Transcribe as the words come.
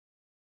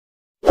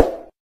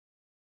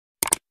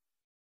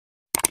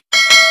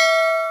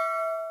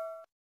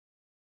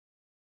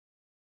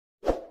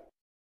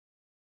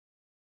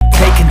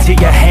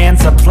into your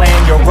hands a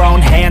plan your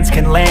own hands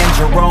can land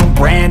your own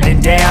brand.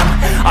 And damn,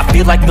 I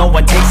feel like no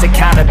one takes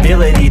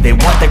accountability. They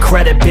want the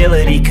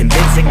credibility,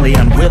 convincingly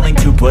unwilling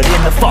to put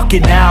in the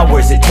fucking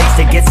hours it takes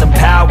to get some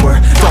power.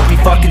 Don't be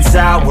fucking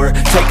sour,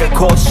 take a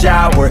cold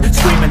shower,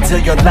 scream until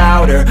you're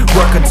louder,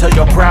 work until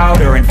you're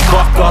prouder, and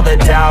fuck all the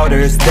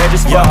doubters, they're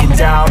just fucking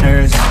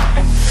downers.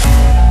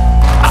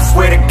 I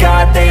swear to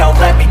God they all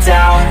let me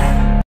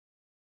down.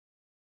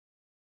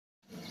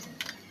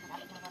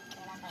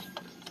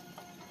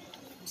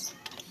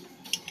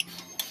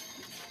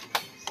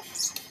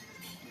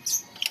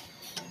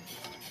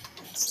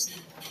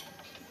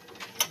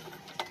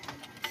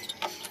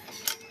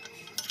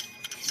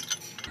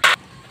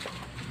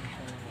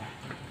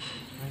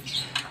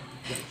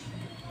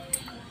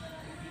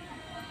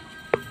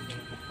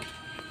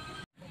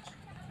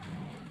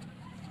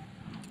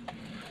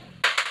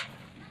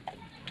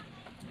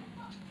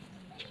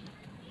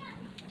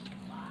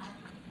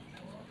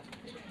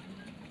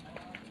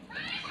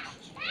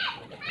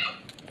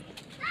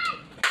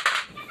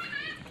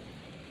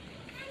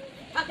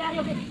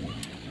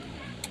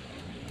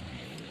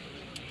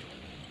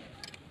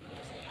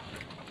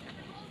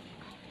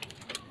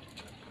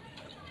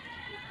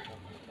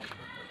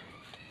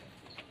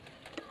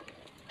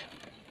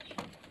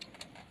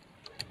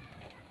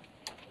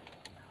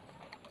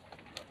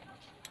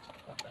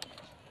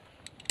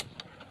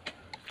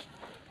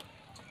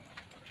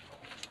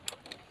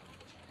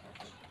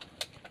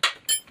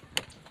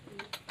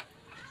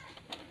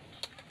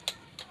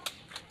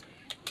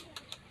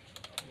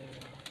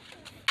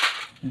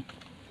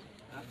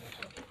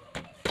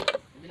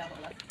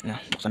 Yan,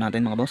 buksan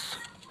natin mga boss.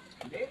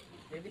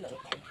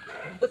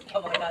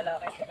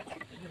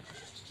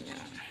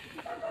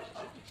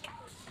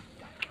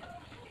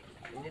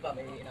 Hindi ba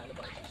may inaano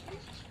ba?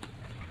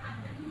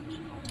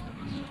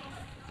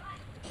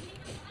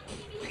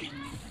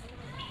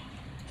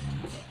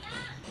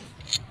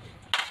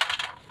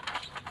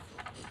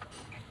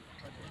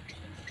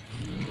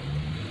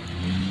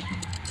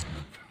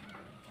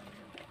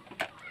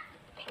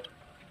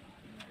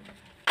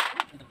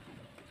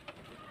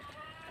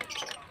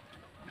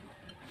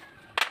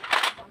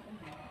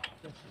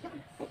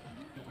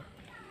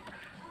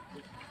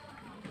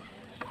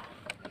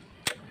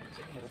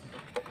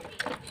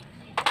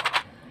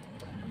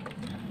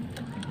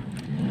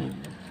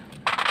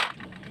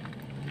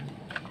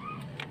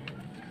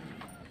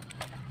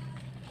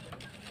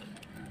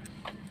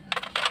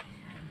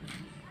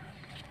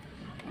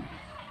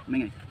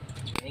 Ingay.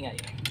 Ingay.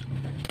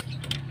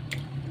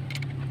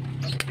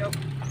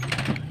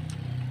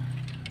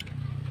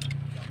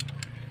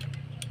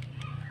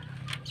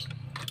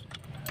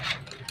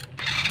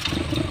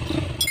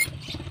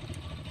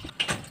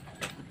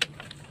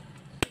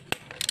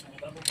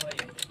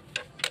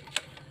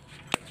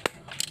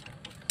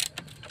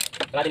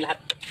 Wala din lahat.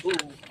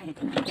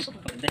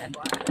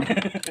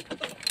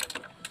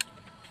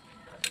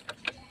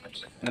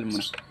 Tanggal mo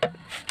na.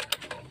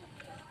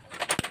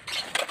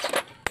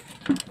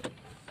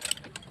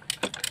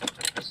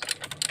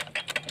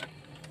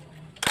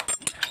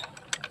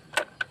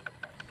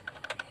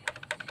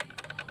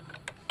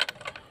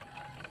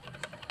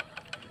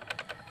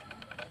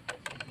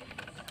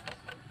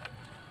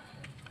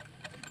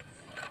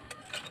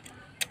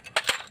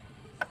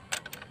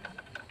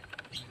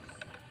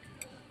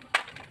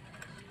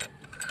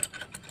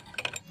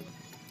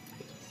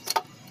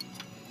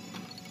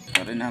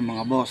 Ito na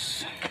mga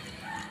boss.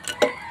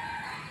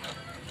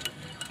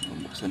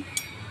 Buksan.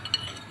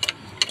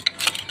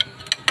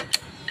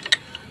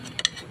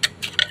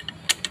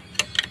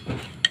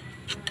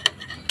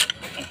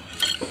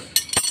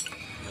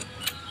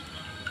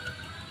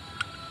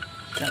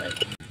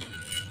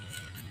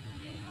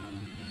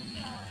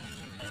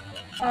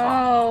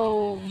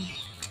 Oh.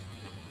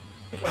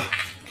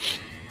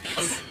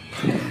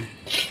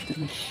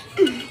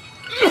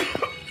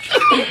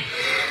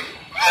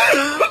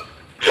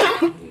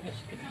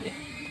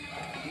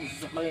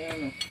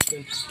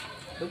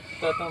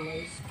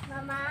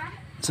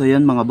 So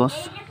yan mga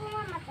boss,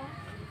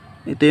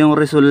 ito yung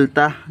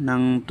resulta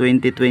ng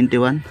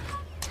 2021.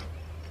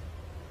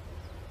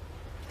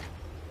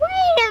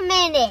 Wait a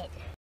minute.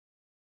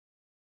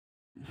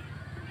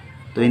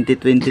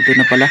 2022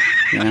 na pala.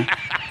 Yan.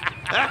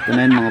 Ito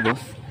na yun mga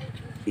boss.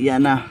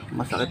 Yan na,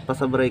 masakit pa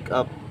sa break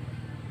up.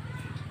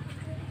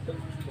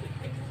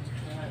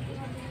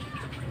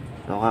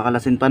 So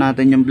kakalasin pa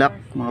natin yung block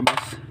mga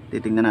boss.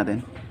 Titingnan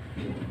natin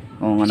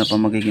kung ano pa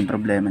magiging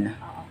problema niya.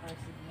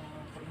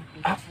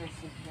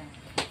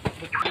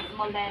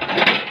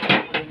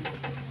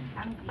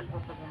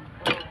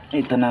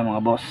 Ito na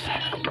mga boss,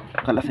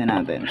 kalasin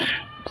natin.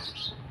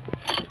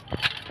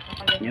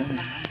 Yun.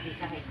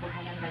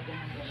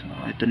 So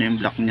ito na yung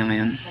block niya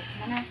ngayon.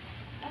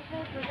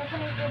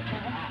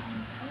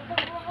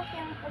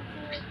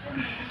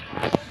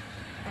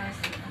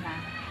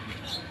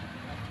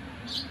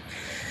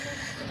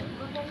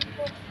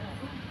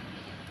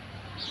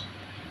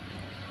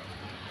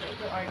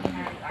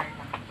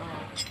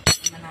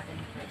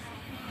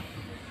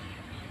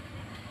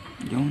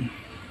 Yun.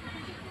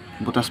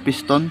 butas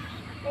piston.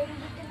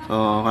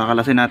 So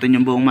kakalasin natin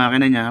yung buong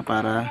makina niya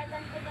para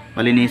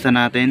malinisan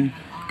natin,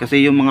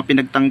 kasi yung mga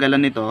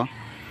pinagtanggalan nito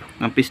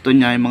ng piston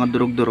niya, yung mga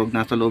durog-durog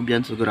nasa loob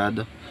yan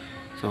sigurado.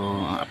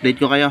 So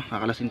update ko kayo,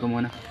 kakalasin ko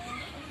muna.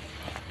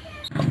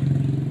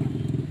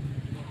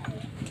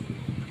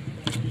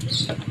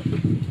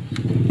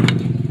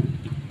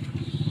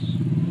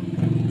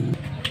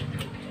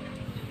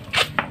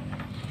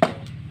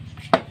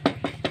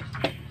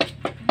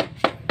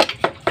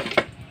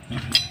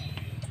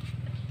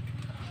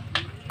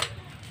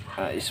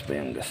 Ayos pa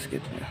yung gasket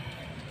niya.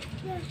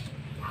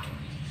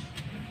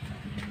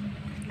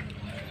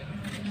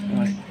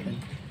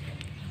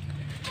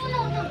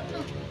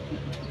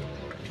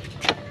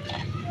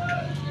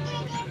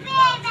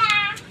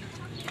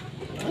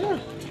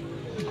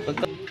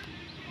 Okay.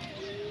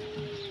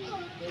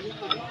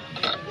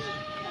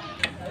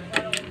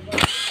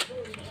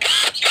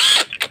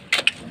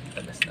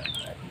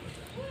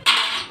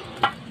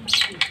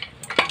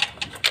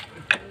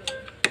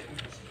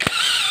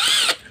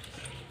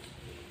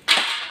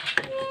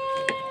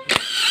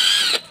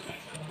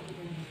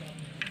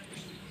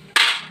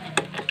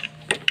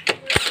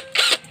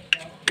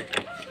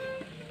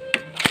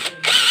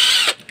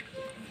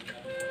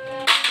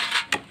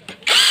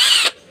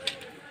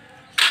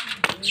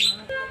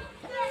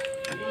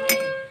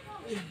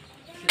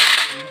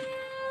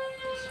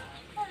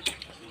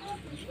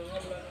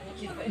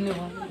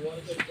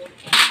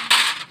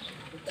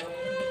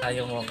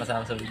 Ayaw mo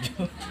kasama sa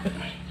video.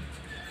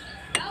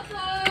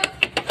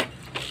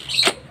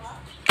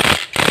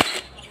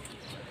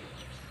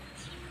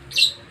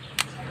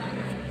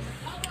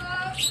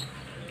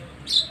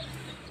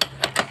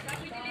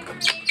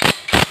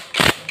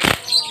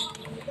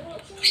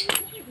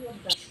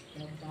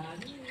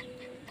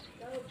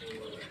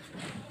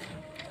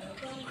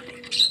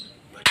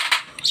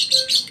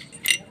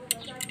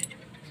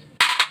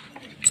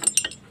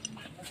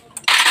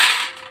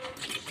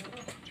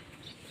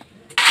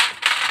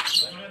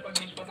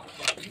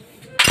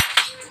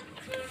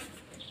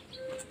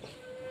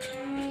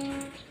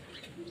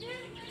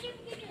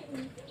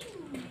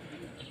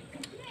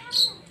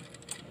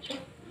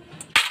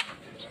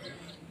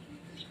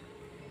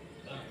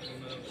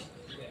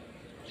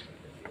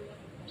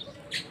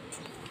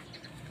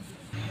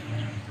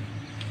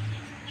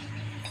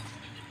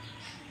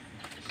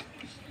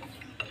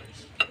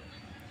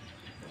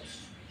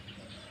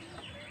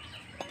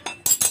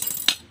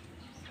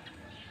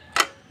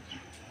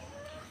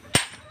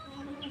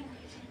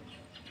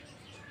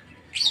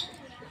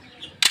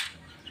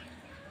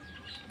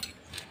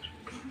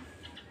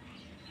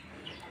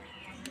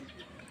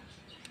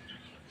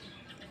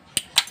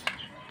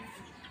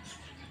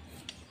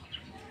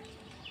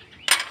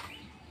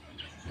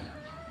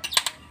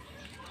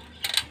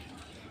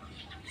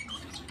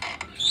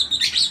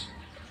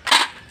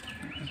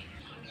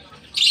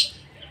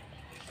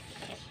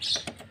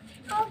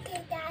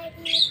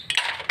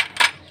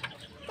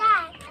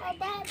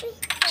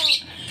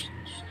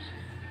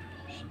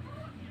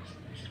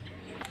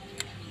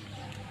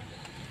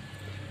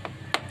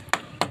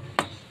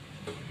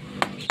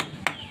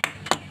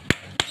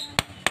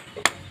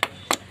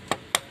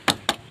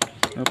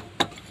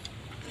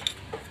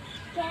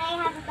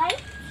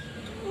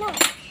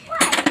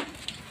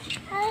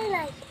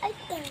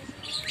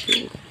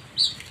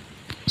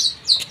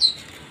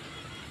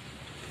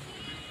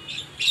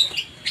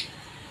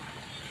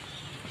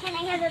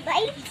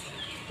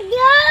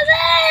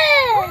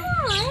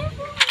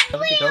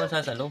 Bakit ikaw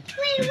sasalo?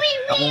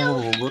 Ako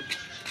huhugot.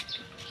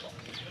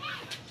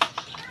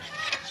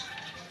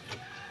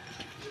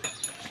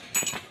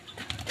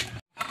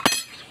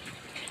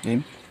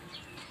 Game?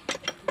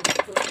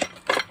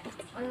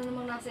 Ano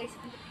namang nasa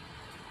isip?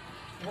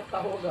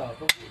 Tawag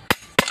ako.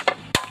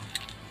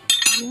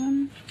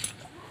 Yan.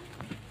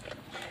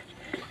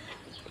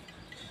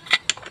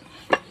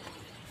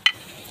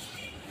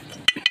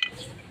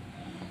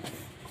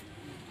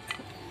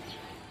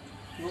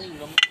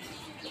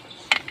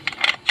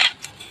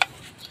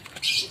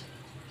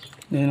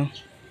 Ayan o.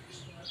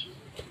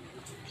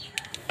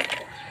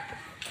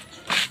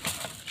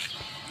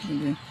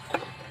 Ayan.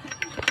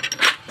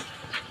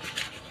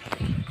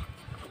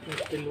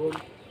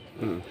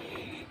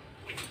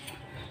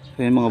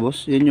 So yun mga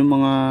boss, yan yung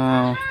mga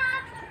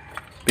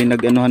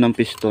pinag-anuhan ng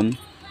piston,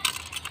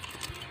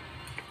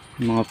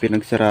 yung mga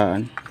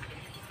pinagsiraan.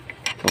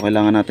 So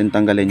kailangan natin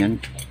tanggalin yan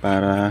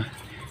para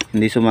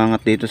hindi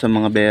sumangat dito sa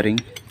mga bearing.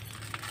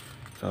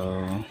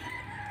 So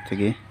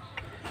sige,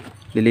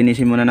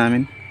 lilinisin muna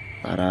namin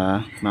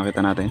para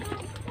makita natin.